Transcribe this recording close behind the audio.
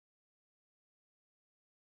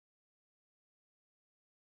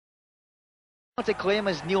To claim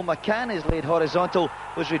as Neil McCann is laid horizontal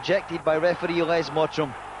was rejected by referee Les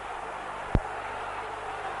Mottram.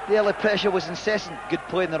 The early pressure was incessant. Good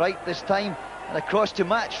play on the right this time, and a cross to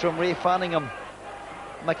match from Ray Farningham.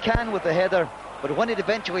 McCann with the header, but when it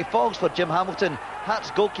eventually falls for Jim Hamilton, Hearts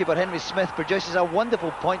goalkeeper Henry Smith produces a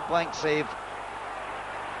wonderful point-blank save.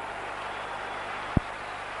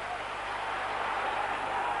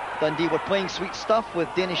 Dundee were playing sweet stuff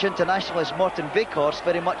with Danish internationalist Morten Weghorst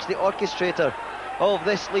very much the orchestrator. All of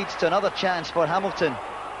this leads to another chance for Hamilton.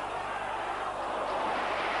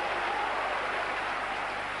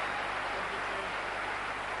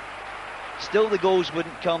 Still the goals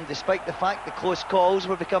wouldn't come, despite the fact the close calls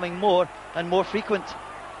were becoming more and more frequent.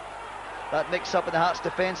 That mix-up in the Hearts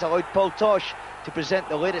defence allowed Paul Tosh to present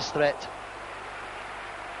the latest threat.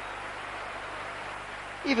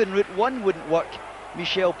 Even route one wouldn't work.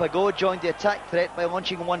 Michel Pagot joined the attack threat by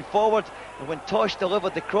launching one forward, and when Tosh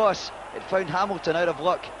delivered the cross, it found Hamilton out of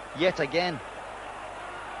luck yet again.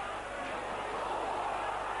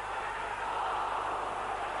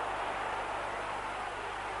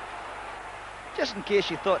 Just in case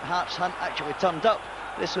you thought Hearts hadn't actually turned up,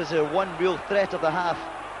 this was their one real threat of the half.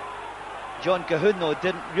 John Cahoon, though,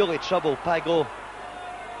 didn't really trouble Pagot.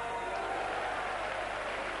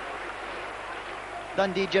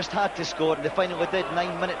 Dundee just had to score, and they finally did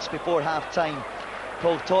 9 minutes before half-time.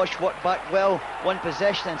 Paul Tosh worked back well, won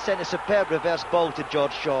possession and sent a superb reverse ball to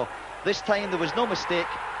George Shaw. This time there was no mistake.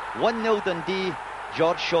 1-0 Dundee,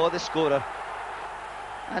 George Shaw the scorer.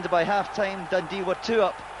 And by half-time, Dundee were 2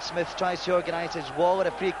 up. Smith tries to organise his wall at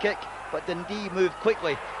a free kick, but Dundee move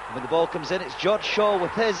quickly. And when the ball comes in, it's George Shaw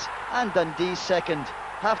with his and Dundee's second.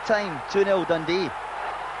 Half-time, 2-0 Dundee.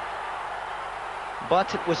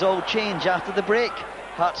 But it was all change after the break.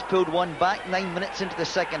 Hearts pulled one back 9 minutes into the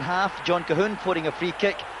second half. John Cahoon pouring a free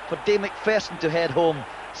kick for Dave McPherson to head home.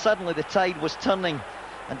 Suddenly the tide was turning,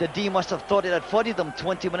 and Dundee must have thought it had flooded them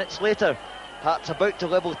 20 minutes later. Hearts about to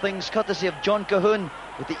level things courtesy of John Cahoon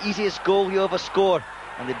with the easiest goal you ever score,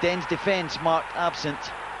 and the Dens defence marked absent.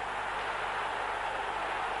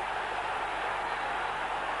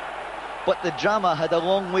 But the drama had a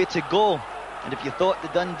long way to go, and if you thought the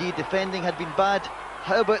Dundee defending had been bad,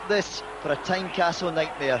 how about this for a Tynecastle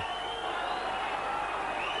nightmare?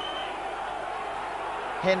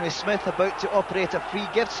 Henry Smith about to operate a free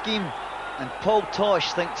gift scheme, and Paul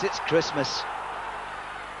Tosh thinks it's Christmas.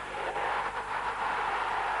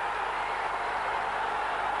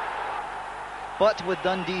 But with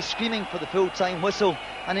Dundee screaming for the full-time whistle,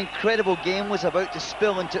 an incredible game was about to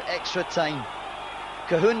spill into extra time.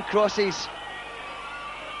 Cahoon crosses,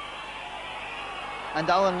 and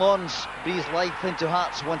Alan Lawrence breathes life into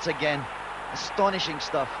Hearts once again. Astonishing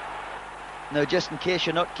stuff. Now, just in case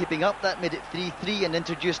you're not keeping up, that made it 3-3 and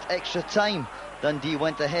introduced extra time. Dundee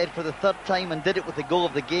went ahead for the third time and did it with the goal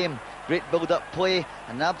of the game. Great build-up play,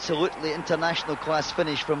 an absolutely international class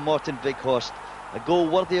finish from Morten Weghorst. A goal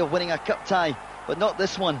worthy of winning a cup tie, but not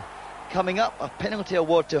this one. Coming up, a penalty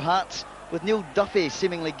award to Hearts, with Neil Duffy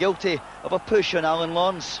seemingly guilty of a push on Alan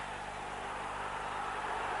Lawrence.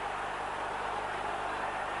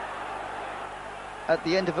 At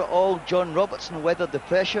the end of it all, John Robertson weathered the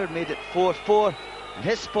pressure, made it 4-4, and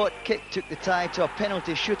his spot kick took the tie to a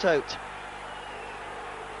penalty shootout.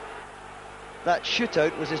 That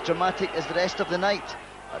shootout was as dramatic as the rest of the night.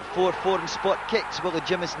 At 4-4 in spot kicks, Willie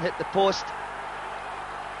Jimison hit the post,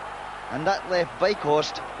 and that left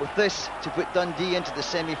Weghorst with this to put Dundee into the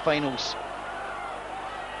semi-finals.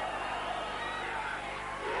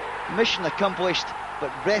 Mission accomplished,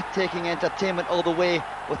 but breathtaking entertainment all the way,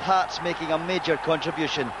 with Hearts making a major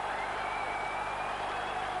contribution.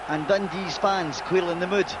 And Dundee's fans clearly in the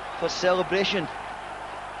mood for celebration.